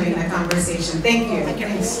continuing the conversation. Thank you.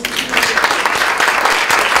 Thanks.